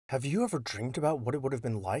Have you ever dreamed about what it would have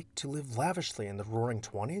been like to live lavishly in the roaring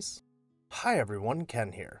 20s? Hi everyone,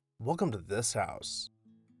 Ken here. Welcome to this house.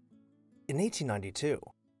 In 1892,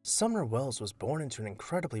 Sumner Wells was born into an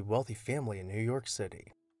incredibly wealthy family in New York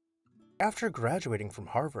City. After graduating from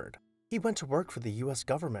Harvard, he went to work for the US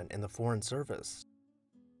government in the Foreign Service.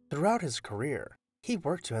 Throughout his career, he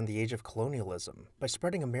worked to end the age of colonialism by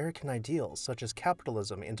spreading American ideals such as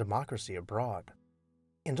capitalism and democracy abroad.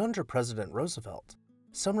 And under President Roosevelt,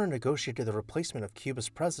 Sumner negotiated the replacement of Cuba's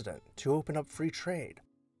president to open up free trade,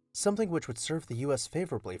 something which would serve the US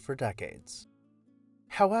favorably for decades.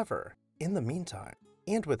 However, in the meantime,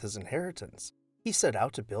 and with his inheritance, he set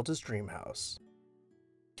out to build his dream house.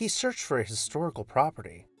 He searched for a historical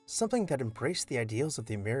property, something that embraced the ideals of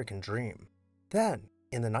the American dream. Then,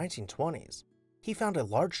 in the 1920s, he found a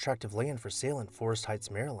large tract of land for sale in Forest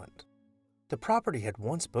Heights, Maryland. The property had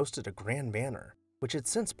once boasted a grand manor, which had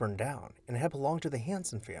since burned down and had belonged to the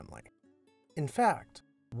Hanson family. In fact,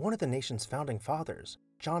 one of the nation's founding fathers,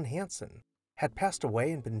 John Hanson, had passed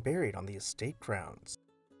away and been buried on the estate grounds.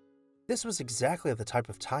 This was exactly the type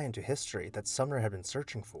of tie into history that Sumner had been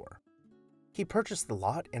searching for. He purchased the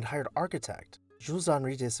lot and hired architect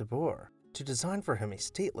Jules-Henri de Sabor to design for him a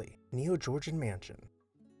stately, Neo-Georgian mansion.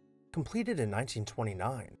 Completed in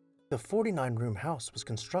 1929, the 49-room house was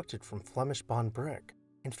constructed from Flemish bond brick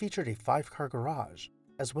and featured a 5-car garage,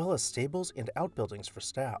 as well as stables and outbuildings for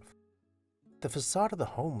staff. The facade of the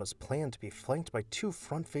home was planned to be flanked by 2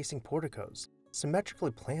 front-facing porticos,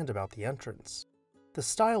 symmetrically planned about the entrance. The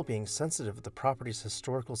style being sensitive to the property's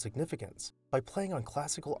historical significance by playing on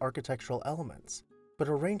classical architectural elements, but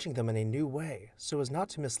arranging them in a new way so as not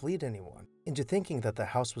to mislead anyone into thinking that the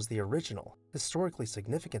house was the original, historically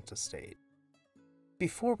significant estate.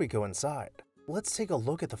 Before we go inside, let's take a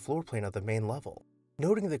look at the floor plan of the main level,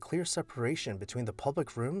 noting the clear separation between the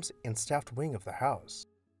public rooms and staffed wing of the house.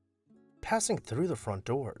 Passing through the front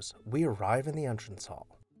doors, we arrive in the entrance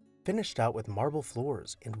hall. Finished out with marble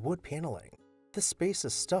floors and wood paneling, this space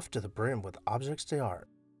is stuffed to the brim with objects d'art.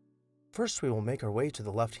 First, we will make our way to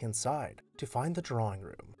the left-hand side to find the drawing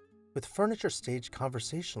room, with furniture staged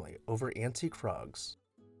conversationally over antique rugs.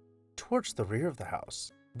 Towards the rear of the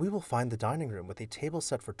house, we will find the dining room with a table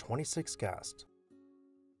set for 26 guests.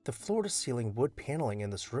 The floor-to-ceiling wood paneling in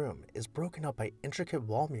this room is broken up by intricate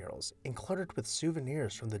wall murals and cluttered with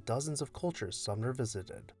souvenirs from the dozens of cultures Sumner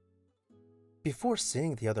visited. Before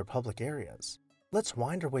seeing the other public areas, let's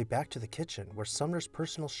wind our way back to the kitchen where Sumner's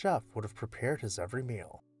personal chef would have prepared his every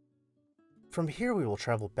meal. From here we will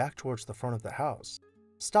travel back towards the front of the house,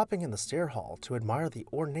 stopping in the stair hall to admire the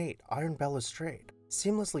ornate iron balustrade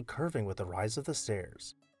seamlessly curving with the rise of the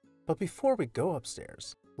stairs. But before we go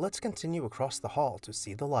upstairs, let's continue across the hall to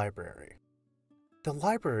see the library. The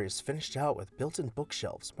library is finished out with built-in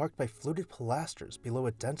bookshelves marked by fluted pilasters below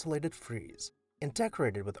a dentelated frieze and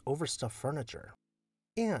decorated with overstuffed furniture.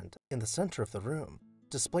 And, in the center of the room,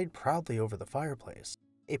 displayed proudly over the fireplace,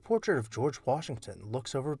 a portrait of George Washington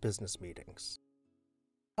looks over business meetings.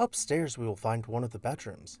 Upstairs we will find one of the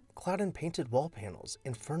bedrooms, clad in painted wall panels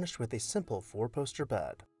and furnished with a simple 4-poster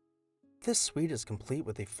bed. This suite is complete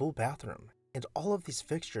with a full bathroom, and all of these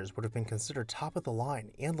fixtures would have been considered top of the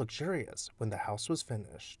line and luxurious when the house was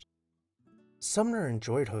finished. Sumner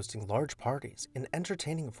enjoyed hosting large parties and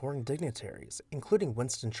entertaining foreign dignitaries, including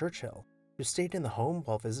Winston Churchill, who stayed in the home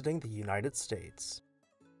while visiting the United States.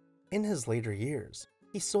 In his later years,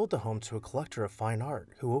 he sold the home to a collector of fine art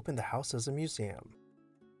who opened the house as a museum.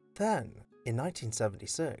 Then, in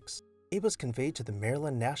 1976, it was conveyed to the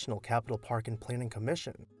Maryland National Capital Park and Planning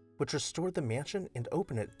Commission, which restored the mansion and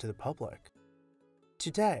opened it to the public.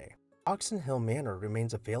 Today, Oxon Hill Manor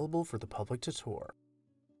remains available for the public to tour.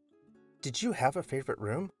 Did you have a favorite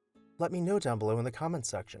room? Let me know down below in the comments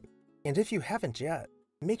section. And if you haven't yet,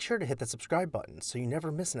 make sure to hit the subscribe button so you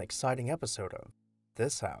never miss an exciting episode of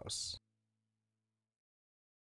This House.